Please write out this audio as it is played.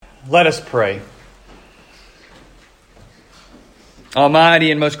Let us pray. Almighty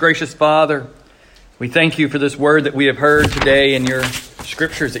and most gracious Father, we thank you for this word that we have heard today in your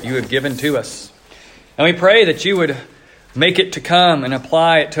scriptures that you have given to us. And we pray that you would make it to come and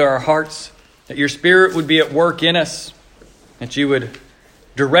apply it to our hearts, that your Spirit would be at work in us, that you would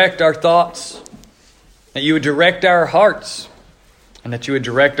direct our thoughts, that you would direct our hearts, and that you would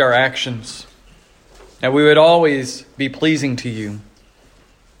direct our actions, that we would always be pleasing to you,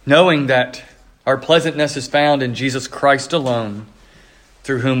 knowing that our pleasantness is found in Jesus Christ alone,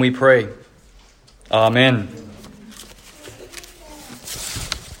 through whom we pray. Amen.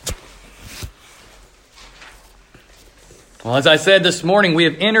 Well, as I said this morning, we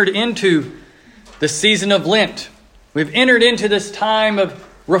have entered into the season of Lent. We've entered into this time of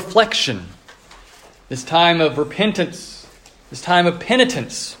reflection, this time of repentance, this time of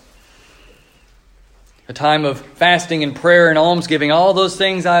penitence, a time of fasting and prayer and almsgiving, all those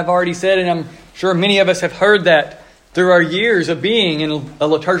things I've already said, and I'm sure many of us have heard that through our years of being in a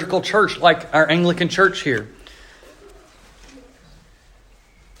liturgical church like our Anglican church here.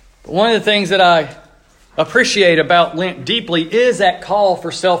 But one of the things that I appreciate about Lent deeply is that call for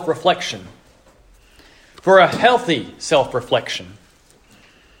self-reflection, for a healthy self-reflection.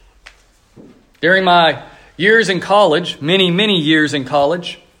 During my years in college, many years in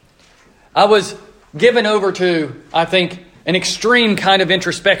college, I was given over to, I think, an extreme kind of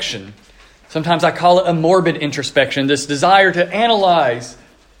introspection. Sometimes I call it a morbid introspection, this desire to analyze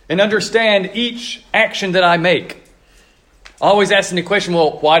and understand each action that I make. Always asking the question,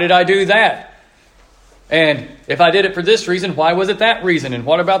 well, why did I do that? And if I did it for this reason, why was it that reason? And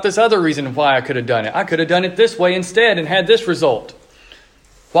what about this other reason why I could have done it? I could have done it this way instead and had this result.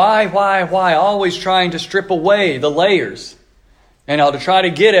 Why? Always trying to strip away the layers. And I'll try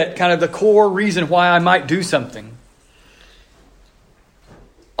to get at kind of the core reason why I might do something.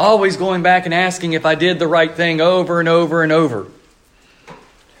 Always going back and asking if I did the right thing over and over and over.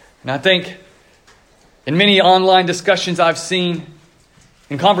 And I think in many online discussions I've seen,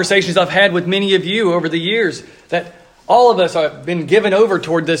 in conversations I've had with many of you over the years, that all of us have been given over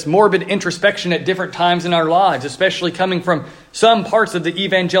toward this morbid introspection at different times in our lives, especially coming from some parts of the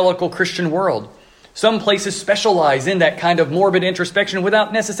evangelical Christian world. Some places specialize in that kind of morbid introspection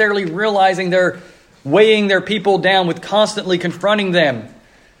without necessarily realizing they're weighing their people down with constantly confronting them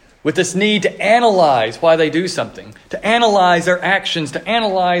with this need to analyze why they do something, to analyze their actions, to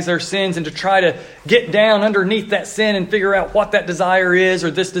analyze their sins, and to try to get down underneath that sin and figure out what that desire is,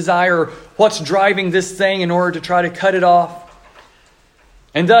 or this desire, or what's driving this thing in order to try to cut it off.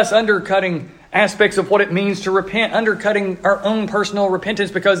 And thus undercutting aspects of what it means to repent, undercutting our own personal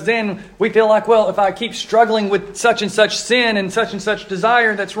repentance, because then we feel like, well, if I keep struggling with such and such sin and such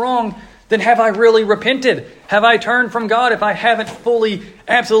desire that's wrong, then have I really repented? Have I turned from God if I haven't fully,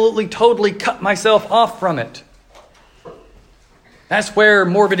 absolutely, totally cut myself off from it? That's where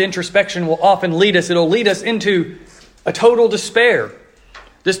morbid introspection will often lead us. It'll lead us into a total despair.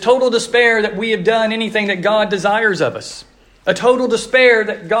 This total despair that we have done anything that God desires of us. A total despair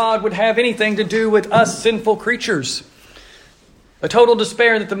that God would have anything to do with us sinful creatures. A total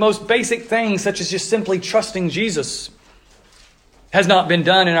despair that the most basic things, such as just simply trusting Jesus, has not been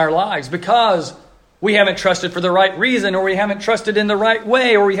done in our lives because we haven't trusted for the right reason, or we haven't trusted in the right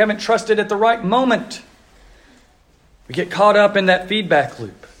way, or we haven't trusted at the right moment. We get caught up in that feedback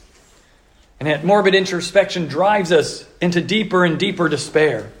loop. And that morbid introspection drives us into deeper and deeper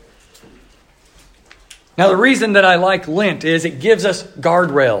despair. Now, the reason that I like Lent is it gives us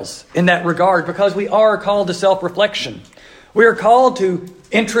guardrails in that regard, because we are called to self-reflection. We are called to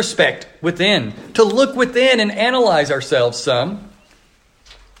introspect within, to look within and analyze ourselves some.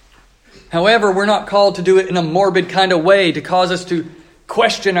 However, we're not called to do it in a morbid kind of way to cause us to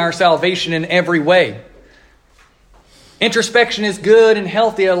question our salvation in every way. Introspection is good and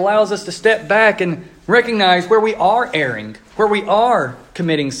healthy. It allows us to step back and recognize where we are erring, where we are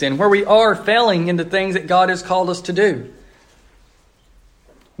committing sin, where we are failing in the things that God has called us to do.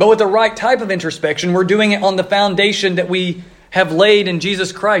 But with the right type of introspection, we're doing it on the foundation that we have laid in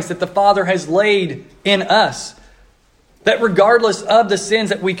Jesus Christ, that the Father has laid in us. That regardless of the sins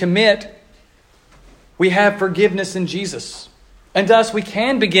that we commit, we have forgiveness in Jesus. And thus we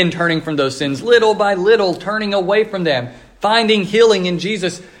can begin turning from those sins, little by little, turning away from them, finding healing in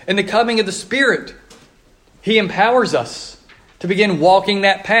Jesus and the coming of the Spirit. He empowers us to begin walking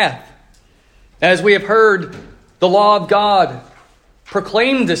that path. As we have heard the law of God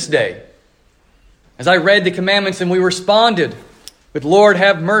proclaimed this day, as I read the commandments and we responded with, Lord,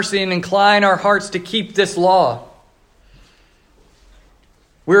 have mercy and incline our hearts to keep this law.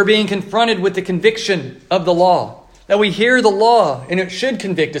 We're being confronted with the conviction of the law. that we hear the law, and it should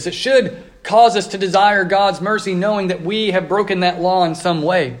convict us. It should cause us to desire God's mercy, knowing that we have broken that law in some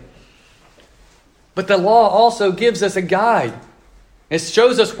way. But the law also gives us a guide. It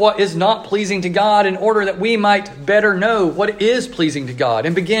shows us what is not pleasing to God in order that we might better know what is pleasing to God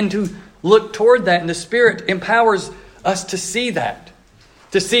and begin to look toward that. And the Spirit empowers us to see that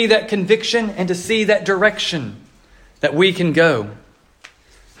conviction and to see that direction that we can go.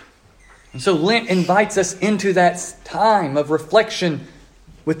 And so Lent invites us into that time of reflection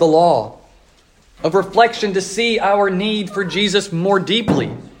with the law, of reflection to see our need for Jesus more deeply.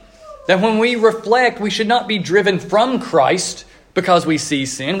 That when we reflect, we should not be driven from Christ because we see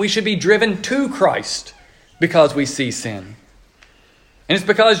sin. We should be driven to Christ because we see sin. And it's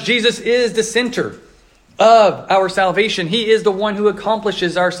because Jesus is the center of our salvation. He is the one who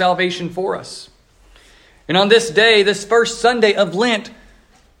accomplishes our salvation for us. And on this day, this first Sunday of Lent,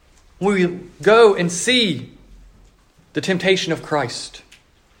 we go and see the temptation of Christ.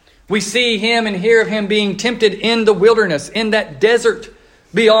 We see Him and hear of Him being tempted in the wilderness, in that desert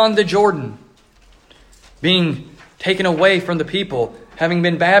beyond the Jordan, being taken away from the people, having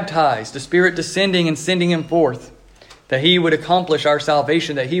been baptized, the Spirit descending and sending Him forth, that He would accomplish our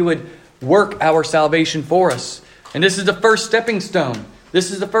salvation, that He would work our salvation for us. And this is the first stepping stone.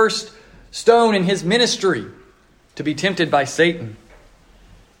 This is the first stone in His ministry to be tempted by Satan.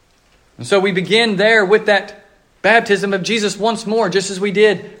 And so we begin there with that baptism of Jesus once more, just as we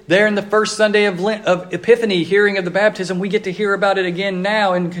did there in the first Sunday of Epiphany, hearing of the baptism. We get to hear about it again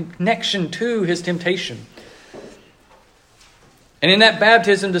now in connection to His temptation. And in that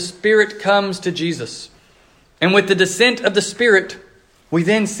baptism, the Spirit comes to Jesus. And with the descent of the Spirit, we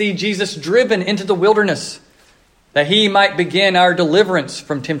then see Jesus driven into the wilderness, that He might begin our deliverance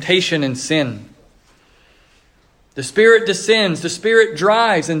from temptation and sin. The Spirit descends, the Spirit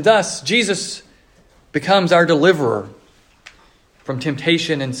drives, and thus Jesus becomes our deliverer from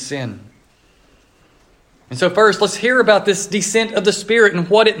temptation and sin. And so first, let's hear about this descent of the Spirit and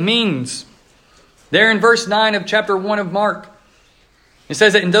what it means. There in verse 9 of chapter 1 of Mark, it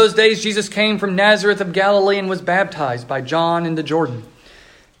says that in those days Jesus came from Nazareth of Galilee and was baptized by John in the Jordan.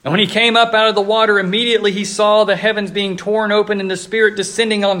 And when He came up out of the water, immediately He saw the heavens being torn open and the Spirit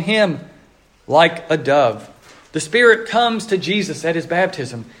descending on Him like a dove. The Spirit comes to Jesus at His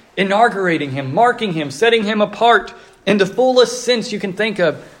baptism, inaugurating Him, marking Him, setting Him apart in the fullest sense you can think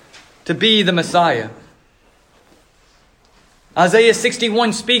of to be the Messiah. Isaiah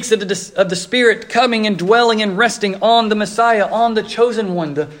 61 speaks of the Spirit coming and dwelling and resting on the Messiah, on the chosen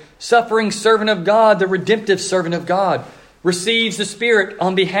one, the suffering servant of God, the redemptive servant of God, receives the Spirit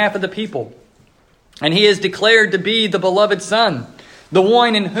on behalf of the people. And He is declared to be the beloved Son, the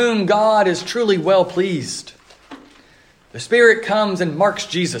one in whom God is truly well pleased. The Spirit comes and marks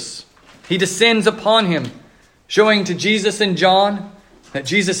Jesus. He descends upon Him, showing to Jesus and John that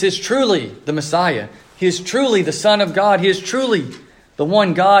Jesus is truly the Messiah. He is truly the Son of God. He is truly the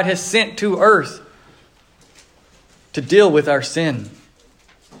one God has sent to earth to deal with our sin.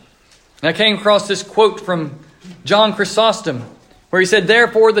 And I came across this quote from John Chrysostom, where he said,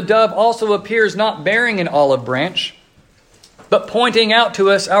 "Therefore the dove also appears not bearing an olive branch, but pointing out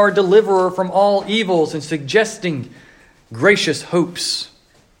to us our deliverer from all evils and suggesting gracious hopes."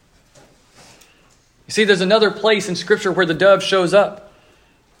 You see, there's another place in Scripture where the dove shows up.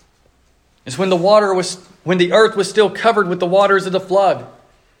 It's when the earth was still covered with the waters of the flood.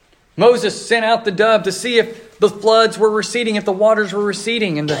 Moses sent out the dove to see if the floods were receding, if the waters were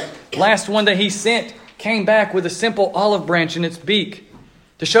receding. And the last one that he sent came back with a simple olive branch in its beak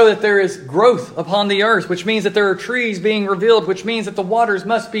to show that there is growth upon the earth, which means that there are trees being revealed, which means that the waters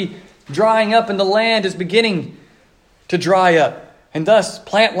must be drying up and the land is beginning to dry up. And thus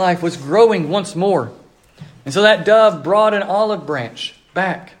plant life was growing once more. And so that dove brought an olive branch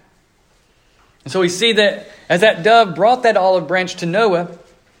back. And so we see that as that dove brought that olive branch to Noah,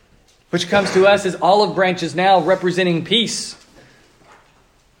 which comes to us as olive branches now representing peace,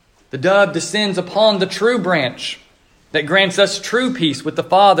 the dove descends upon the true branch that grants us true peace with the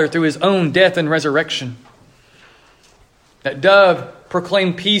Father through His own death and resurrection. That dove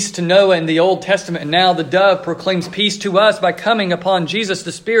proclaimed peace to Noah in the Old Testament, and now the dove proclaims peace to us by coming upon Jesus,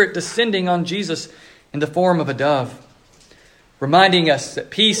 the Spirit descending on Jesus in the form of a dove, reminding us that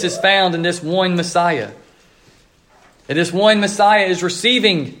peace is found in this one Messiah. And this one Messiah is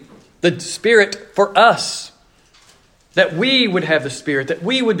receiving the Spirit for us, that we would have the Spirit, that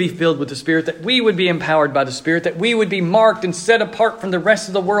we would be filled with the Spirit, that we would be empowered by the Spirit, that we would be marked and set apart from the rest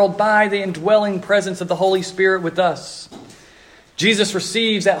of the world by the indwelling presence of the Holy Spirit with us. Jesus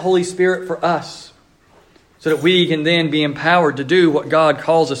receives that Holy Spirit for us so that we can then be empowered to do what God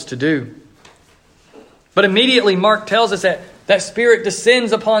calls us to do. But immediately Mark tells us that that Spirit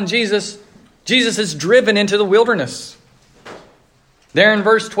descends upon Jesus. Jesus is driven into the wilderness. There in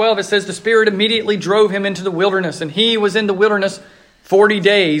verse 12 it says the Spirit immediately drove him into the wilderness, and he was in the wilderness 40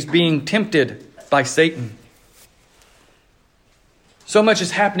 days being tempted by Satan. So much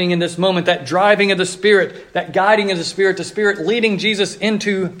is happening in this moment, that driving of the Spirit, that guiding of the Spirit leading Jesus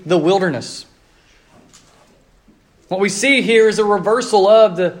into the wilderness. What we see here is a reversal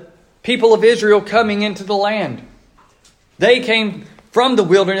of the people of Israel coming into the land. They came from the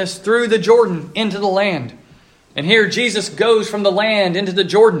wilderness through the Jordan into the land. And here Jesus goes from the land into the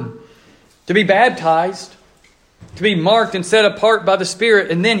Jordan to be baptized, to be marked and set apart by the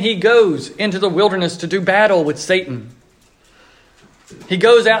Spirit. And then he goes into the wilderness to do battle with Satan. He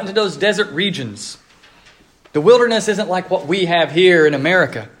goes out into those desert regions. The wilderness isn't like what we have here in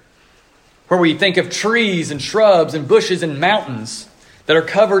America, where we think of trees and shrubs and bushes and mountains that are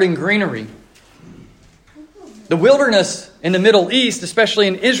covered in greenery. The wilderness in the Middle East, especially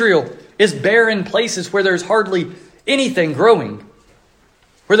in Israel, is barren places where there's hardly anything growing,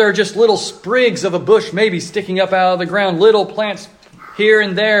 where there are just little sprigs of a bush maybe sticking up out of the ground, little plants here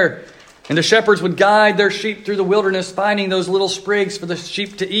and there. And the shepherds would guide their sheep through the wilderness, finding those little sprigs for the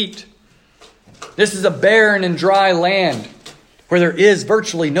sheep to eat. This is a barren and dry land where there is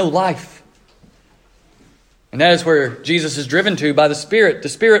virtually no life. And that is where Jesus is driven to by the Spirit. The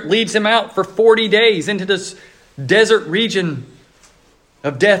Spirit leads him out for 40 days into this desert region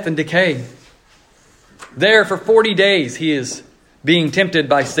of death and decay. There for 40 days he is being tempted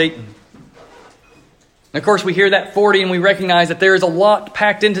by Satan. And of course we hear that 40 and we recognize that there is a lot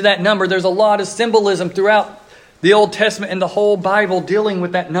packed into that number. There's a lot of symbolism throughout the Old Testament and the whole Bible dealing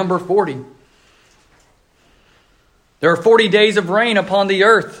with that number 40. There are 40 days of rain upon the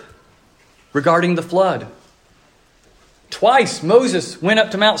earth regarding the flood. Twice Moses went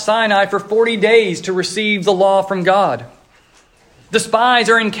up to Mount Sinai for 40 days to receive the law from God. The spies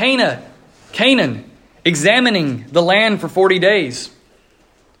are in Canaan, examining the land for 40 days.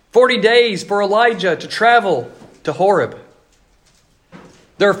 40 days for Elijah to travel to Horeb.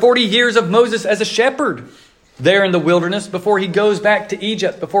 There are 40 years of Moses as a shepherd there in the wilderness before he goes back to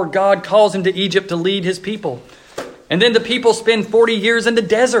Egypt, before God calls him to Egypt to lead his people. And then the people spend 40 years in the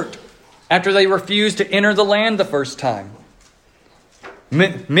desert after they refuse to enter the land the first time.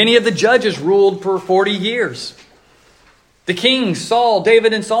 Many of the judges ruled for 40 years. The kings, Saul,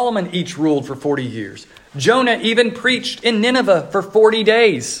 David, and Solomon each ruled for 40 years. Jonah even preached in Nineveh for 40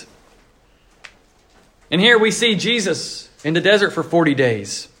 days. And here we see Jesus in the desert for 40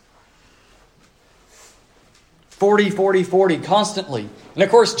 days. 40, 40, 40, constantly. And of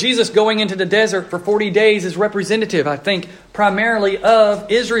course, Jesus going into the desert for 40 days is representative, I think, primarily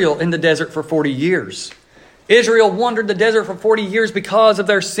of Israel in the desert for 40 years. Israel wandered the desert for 40 years because of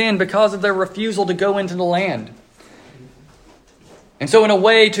their sin, because of their refusal to go into the land. And so in a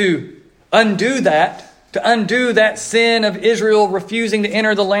way to undo that sin of Israel refusing to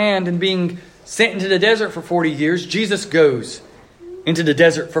enter the land and being sent into the desert for 40 years, Jesus goes into the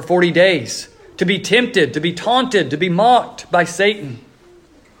desert for 40 days to be tempted, to be taunted, to be mocked by Satan,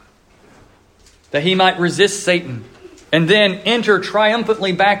 that he might resist Satan and then enter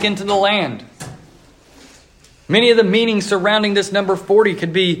triumphantly back into the land. Many of the meanings surrounding this number 40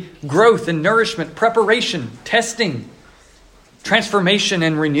 could be growth and nourishment, preparation, testing, transformation,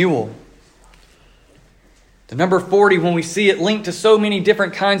 and renewal. The number 40, when we see it linked to so many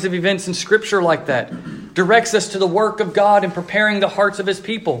different kinds of events in Scripture like that, directs us to the work of God in preparing the hearts of His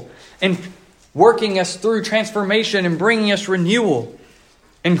people and working us through transformation and bringing us renewal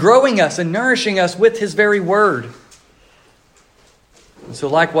and growing us and nourishing us with His very Word. And so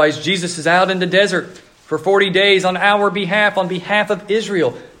likewise, Jesus is out in the desert for 40 days on our behalf, on behalf of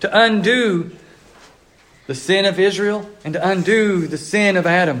Israel, to undo the sin of Israel and to undo the sin of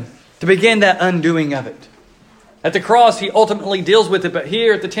Adam, to begin that undoing of it. At the cross, He ultimately deals with it, but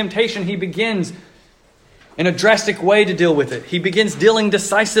here at the temptation, He begins in a drastic way to deal with it. He begins dealing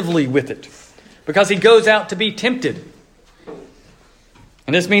decisively with it because He goes out to be tempted.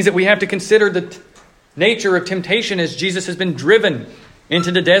 And this means that we have to consider the nature of temptation as Jesus has been driven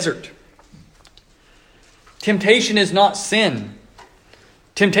into the desert. Temptation is not sin.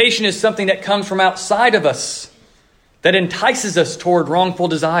 Temptation is something that comes from outside of us that entices us toward wrongful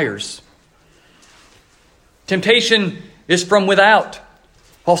desires. Temptation is from without,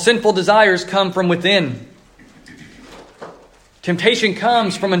 while sinful desires come from within. Temptation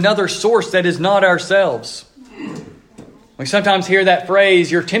comes from another source that is not ourselves. We sometimes hear that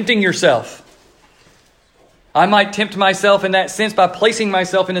phrase, "You're tempting yourself." I might tempt myself in that sense by placing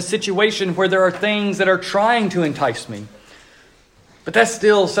myself in a situation where there are things that are trying to entice me. But that's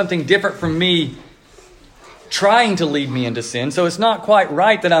still something different from me trying to lead me into sin. So it's not quite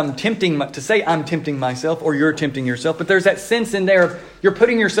right that I'm tempting myself or you're tempting yourself. But there's that sense in there of you're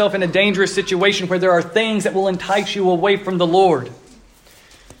putting yourself in a dangerous situation where there are things that will entice you away from the Lord.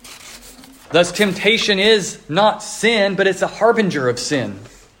 Thus, temptation is not sin, but it's a harbinger of sin.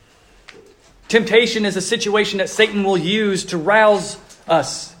 Temptation is a situation that Satan will use to rouse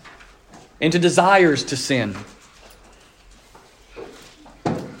us into desires to sin.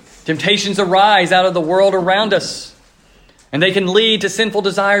 Temptations arise out of the world around us, and they can lead to sinful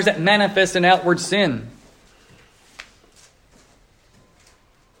desires that manifest in outward sin.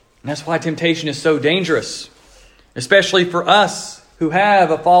 And that's why temptation is so dangerous, especially for us who have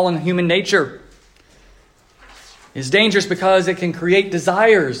a fallen human nature. It's dangerous because it can create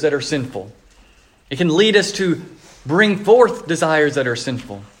desires that are sinful. It can lead us to bring forth desires that are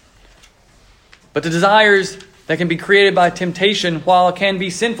sinful. But the desires that can be created by temptation, while it can be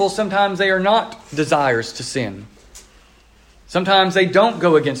sinful, sometimes they are not desires to sin. Sometimes they don't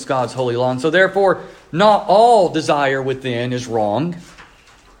go against God's holy law. And so therefore, not all desire within is wrong,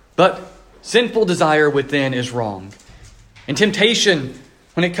 but sinful desire within is wrong. And temptation,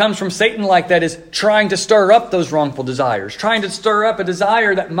 when it comes from Satan like that, is trying to stir up those wrongful desires, trying to stir up a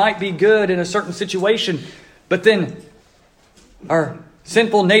desire that might be good in a certain situation, but then our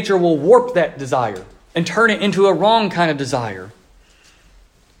sinful nature will warp that desire and turn it into a wrong kind of desire.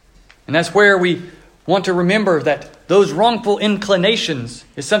 And that's where we want to remember that those wrongful inclinations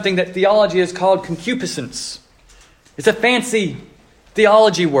is something that theology is called concupiscence. It's a fancy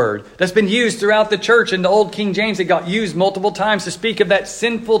theology word that's been used throughout the church. In the Old King James, it got used multiple times to speak of that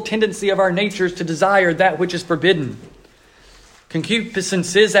sinful tendency of our natures to desire that which is forbidden.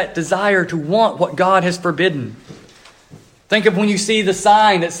 Concupiscence is that desire to want what God has forbidden. Think of when you see the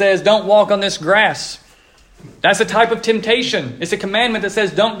sign that says, "Don't walk on this grass." That's a type of temptation. It's a commandment that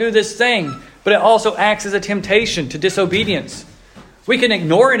says, "Don't do this thing," but it also acts as a temptation to disobedience. We can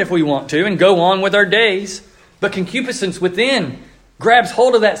ignore it if we want to and go on with our days, but concupiscence within grabs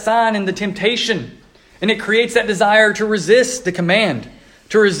hold of that sign and the temptation, and it creates that desire to resist the command,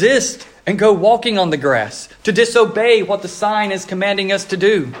 to resist and go walking on the grass, to disobey what the sign is commanding us to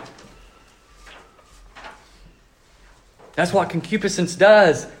do. That's what concupiscence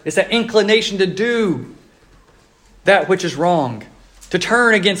does. It's that inclination to do that which is wrong, to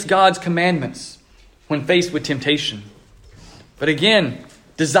turn against God's commandments when faced with temptation. But again,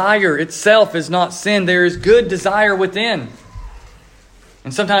 desire itself is not sin. There is good desire within.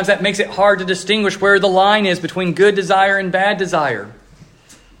 And sometimes that makes it hard to distinguish where the line is between good desire and bad desire.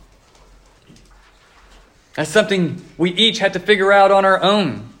 That's something we each have to figure out on our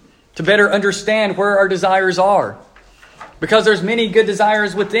own to better understand where our desires are. Because there's many good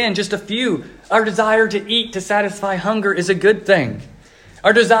desires within, just a few. Our desire to eat to satisfy hunger is a good thing.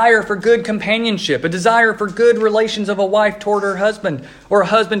 Our desire for good companionship, a desire for good relations of a wife toward her husband or a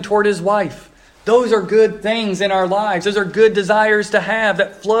husband toward his wife. Those are good things in our lives. Those are good desires to have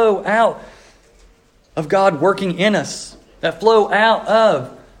that flow out of God working in us, that flow out of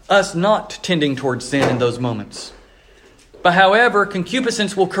us not tending towards sin in those moments. But however,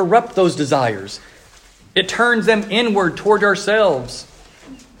 concupiscence will corrupt those desires. It turns them inward toward ourselves.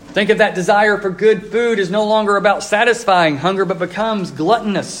 Think of that desire for good food is no longer about satisfying hunger, but becomes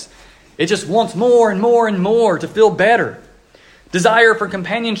gluttonous. It just wants more and more and more to feel better. Desire for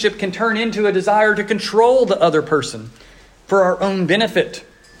companionship can turn into a desire to control the other person for our own benefit.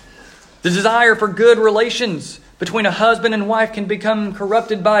 The desire for good relations between a husband and wife can become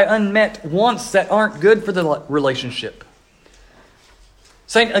corrupted by unmet wants that aren't good for the relationship.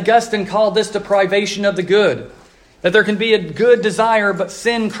 St. Augustine called this deprivation of the good. That there can be a good desire, but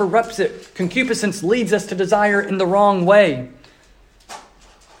sin corrupts it. Concupiscence leads us to desire in the wrong way.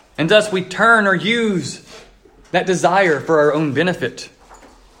 And thus we turn or use that desire for our own benefit.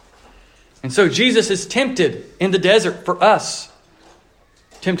 And so Jesus is tempted in the desert for us.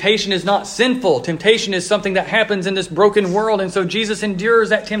 Temptation is not sinful. Temptation is something that happens in this broken world. And so Jesus endures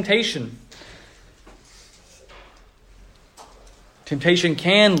that temptation. Temptation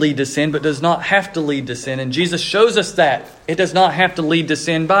can lead to sin, but does not have to lead to sin. And Jesus shows us that it does not have to lead to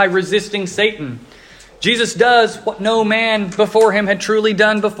sin by resisting Satan. Jesus does what no man before him had truly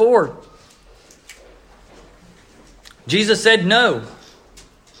done before. Jesus said no.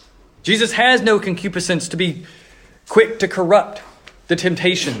 Jesus has no concupiscence to be quick to corrupt the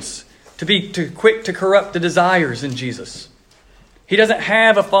temptations, to be quick to corrupt the desires in Jesus. He doesn't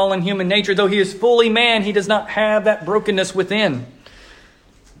have a fallen human nature. Though he is fully man, he does not have that brokenness within.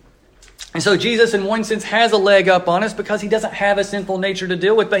 And so Jesus, in one sense, has a leg up on us because he doesn't have a sinful nature to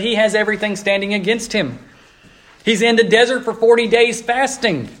deal with, but he has everything standing against him. He's in the desert for 40 days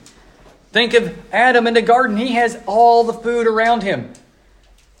fasting. Think of Adam in the garden. He has all the food around him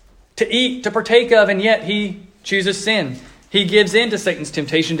to eat, to partake of, and yet he chooses sin. He gives in to Satan's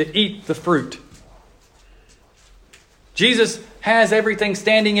temptation to eat the fruit. Jesus has everything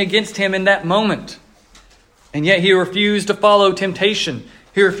standing against him in that moment. And yet he refused to follow temptation.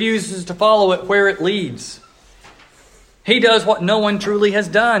 He refuses to follow it where it leads. He does what no one truly has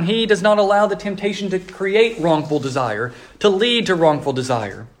done. He does not allow the temptation to create wrongful desire, to lead to wrongful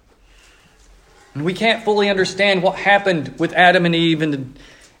desire. And we can't fully understand what happened with Adam and Eve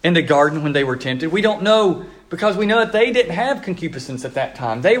in the garden when they were tempted. We don't know, because we know that they didn't have concupiscence at that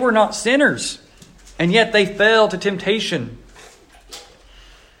time. They were not sinners, and yet they fell to temptation.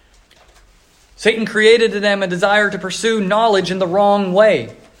 Satan created in them a desire to pursue knowledge in the wrong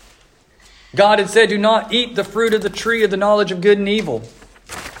way. God had said, "Do not eat the fruit of the tree of the knowledge of good and evil."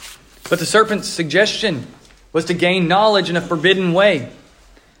 But the serpent's suggestion was to gain knowledge in a forbidden way.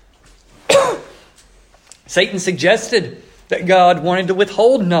 Satan suggested that God wanted to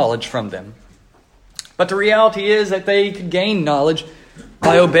withhold knowledge from them. But the reality is that they could gain knowledge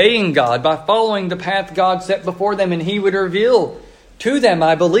by obeying God, by following the path God set before them, and He would reveal to them,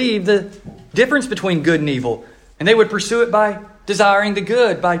 I believe, the difference between good and evil. And they would pursue it by desiring the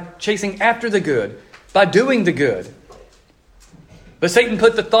good, by chasing after the good, by doing the good. But Satan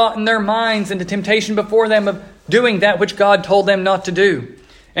put the thought in their minds and the temptation before them of doing that which God told them not to do.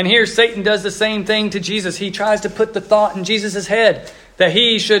 And here Satan does the same thing to Jesus. He tries to put the thought in Jesus' head that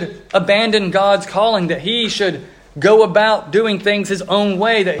he should abandon God's calling, that he should go about doing things his own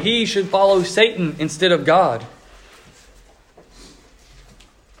way, that he should follow Satan instead of God.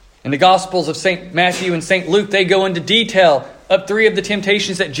 In the Gospels of St. Matthew and St. Luke, they go into detail of 3 of the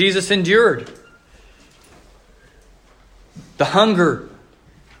temptations that Jesus endured. The hunger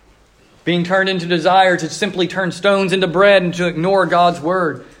being turned into desire to simply turn stones into bread and to ignore God's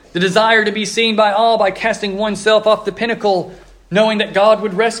word. The desire to be seen by all by casting oneself off the pinnacle, knowing that God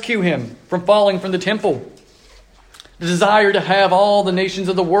would rescue him from falling from the temple. The desire to have all the nations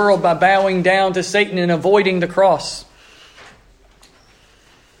of the world by bowing down to Satan and avoiding the cross.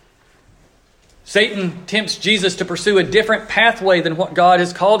 Satan tempts Jesus to pursue a different pathway than what God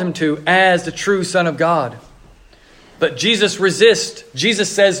has called him to as the true Son of God. But Jesus resists.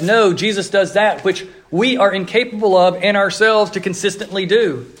 Jesus says no. Jesus does that which we are incapable of in ourselves to consistently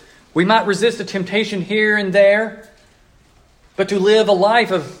do. We might resist a temptation here and there, but to live a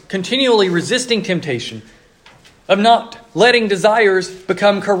life of continually resisting temptation, of not letting desires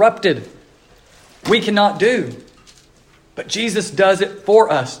become corrupted, we cannot do. But Jesus does it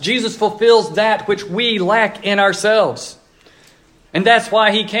for us. Jesus fulfills that which we lack in ourselves. And that's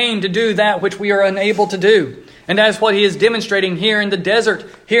why He came, to do that which we are unable to do. And that's what He is demonstrating here in the desert,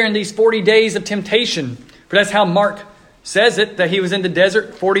 here in these 40 days of temptation. For that's how Mark says it, that He was in the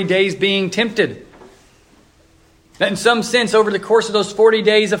desert 40 days being tempted. That in some sense, over the course of those 40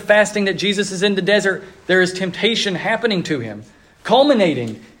 days of fasting that Jesus is in the desert, there is temptation happening to Him,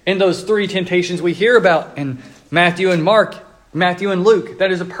 culminating in those 3 temptations we hear about in Matthew and Mark, Matthew and Luke.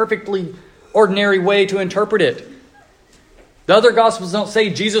 That is a perfectly ordinary way to interpret it. The other Gospels don't say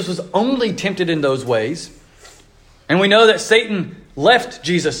Jesus was only tempted in those ways. And we know that Satan left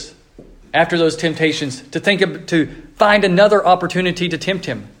Jesus after those temptations to find another opportunity to tempt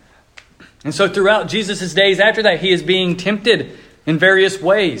Him. And so throughout Jesus' days after that, He is being tempted in various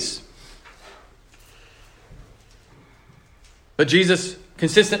ways. But Jesus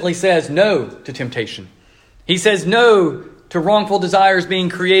consistently says no to temptation. He says no to wrongful desires being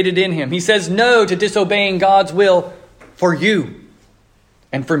created in Him. He says no to disobeying God's will for you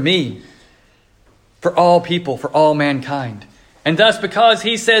and for me, for all people, for all mankind. And thus, because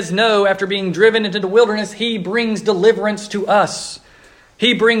He says no after being driven into the wilderness, He brings deliverance to us.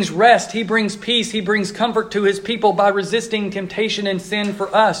 He brings rest. He brings peace. He brings comfort to His people by resisting temptation and sin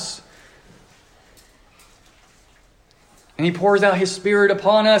for us. And He pours out His Spirit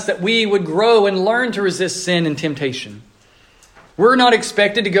upon us that we would grow and learn to resist sin and temptation. We're not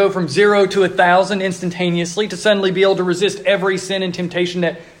expected to go from 0 to 1,000 instantaneously, to suddenly be able to resist every sin and temptation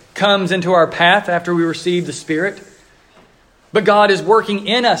that comes into our path after we receive the Spirit. But God is working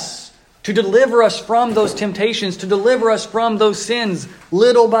in us to deliver us from those temptations, to deliver us from those sins,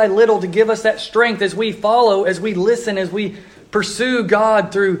 little by little, to give us that strength as we follow, as we listen, as we pursue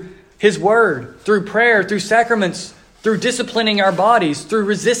God through His Word, through prayer, through sacraments, through disciplining our bodies, through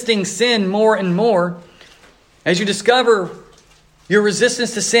resisting sin more and more. As you discover your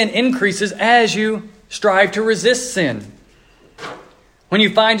resistance to sin increases as you strive to resist sin. When you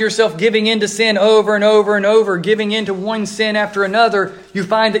find yourself giving in to sin over and over and over, giving in to one sin after another, you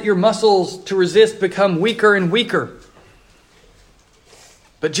find that your muscles to resist become weaker and weaker.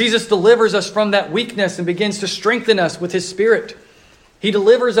 But Jesus delivers us from that weakness and begins to strengthen us with His Spirit. He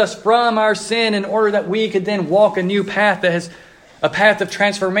delivers us from our sin in order that we could then walk a new path that is a path of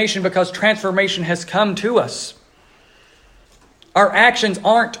transformation, because transformation has come to us. Our actions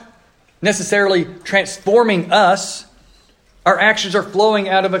aren't necessarily transforming us. Our actions are flowing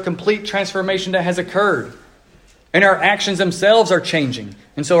out of a complete transformation that has occurred. And our actions themselves are changing.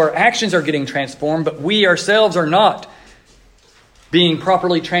 And so our actions are getting transformed, but we ourselves are not being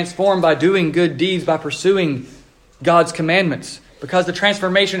properly transformed by doing good deeds, by pursuing God's commandments. Because the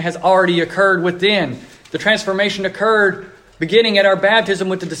transformation has already occurred within. The transformation occurred beginning at our baptism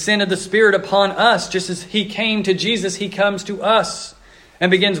with the descent of the Spirit upon us. Just as He came to Jesus, He comes to us and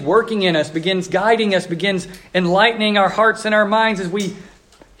begins working in us, begins guiding us, begins enlightening our hearts and our minds as we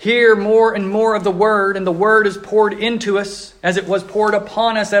hear more and more of the Word, and the Word is poured into us as it was poured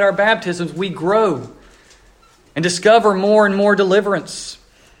upon us at our baptisms. We grow and discover more and more deliverance.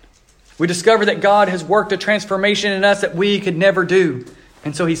 We discover that God has worked a transformation in us that we could never do.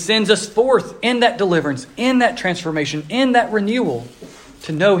 And so He sends us forth in that deliverance, in that transformation, in that renewal,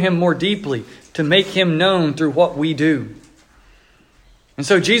 to know Him more deeply, to make Him known through what we do. And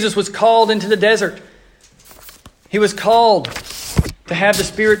so Jesus was called into the desert. He was called to have the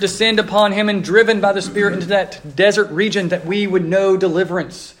Spirit descend upon Him and driven by the Spirit into that desert region that we would know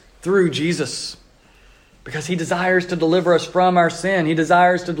deliverance through Jesus. Because He desires to deliver us from our sin. He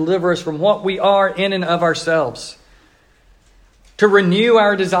desires to deliver us from what we are in and of ourselves. To renew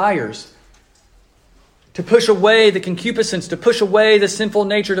our desires. To push away the concupiscence. To push away the sinful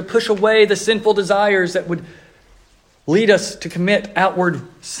nature. To push away the sinful desires that would lead us to commit outward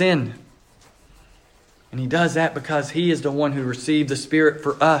sin. And He does that because He is the one who received the Spirit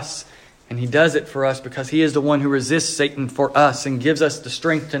for us. And He does it for us because He is the one who resists Satan for us and gives us the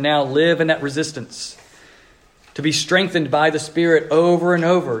strength to now live in that resistance. To be strengthened by the Spirit over and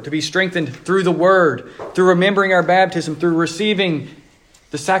over. To be strengthened through the Word. Through remembering our baptism. Through receiving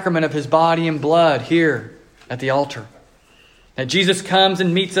the sacrament of His body and blood here at the altar. That Jesus comes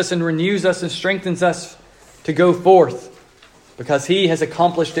and meets us and renews us and strengthens us to go forth. Because He has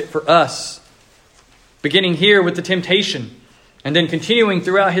accomplished it for us. Beginning here with the temptation. And then continuing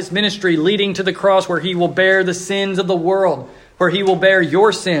throughout His ministry, leading to the cross where He will bear the sins of the world. Where He will bear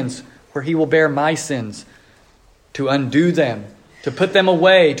your sins. Where He will bear my sins. To undo them, to put them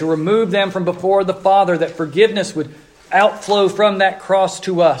away, to remove them from before the Father, that forgiveness would outflow from that cross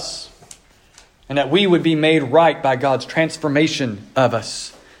to us, and that we would be made right by God's transformation of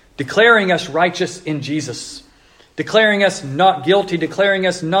us, declaring us righteous in Jesus, declaring us not guilty, declaring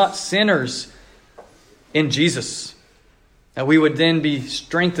us not sinners in Jesus, that we would then be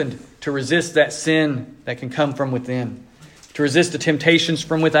strengthened to resist that sin that can come from within, to resist the temptations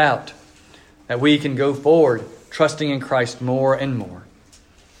from without, that we can go forward trusting in Christ more and more.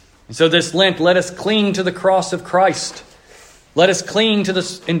 And so this Lent, let us cling to the cross of Christ. Let us cling to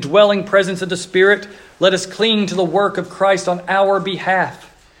the indwelling presence of the Spirit. Let us cling to the work of Christ on our behalf.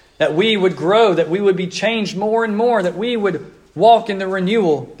 That we would grow, that we would be changed more and more, that we would walk in the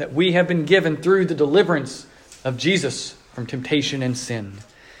renewal that we have been given through the deliverance of Jesus from temptation and sin.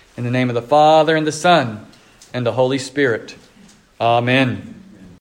 In the name of the Father, and the Son, and the Holy Spirit. Amen.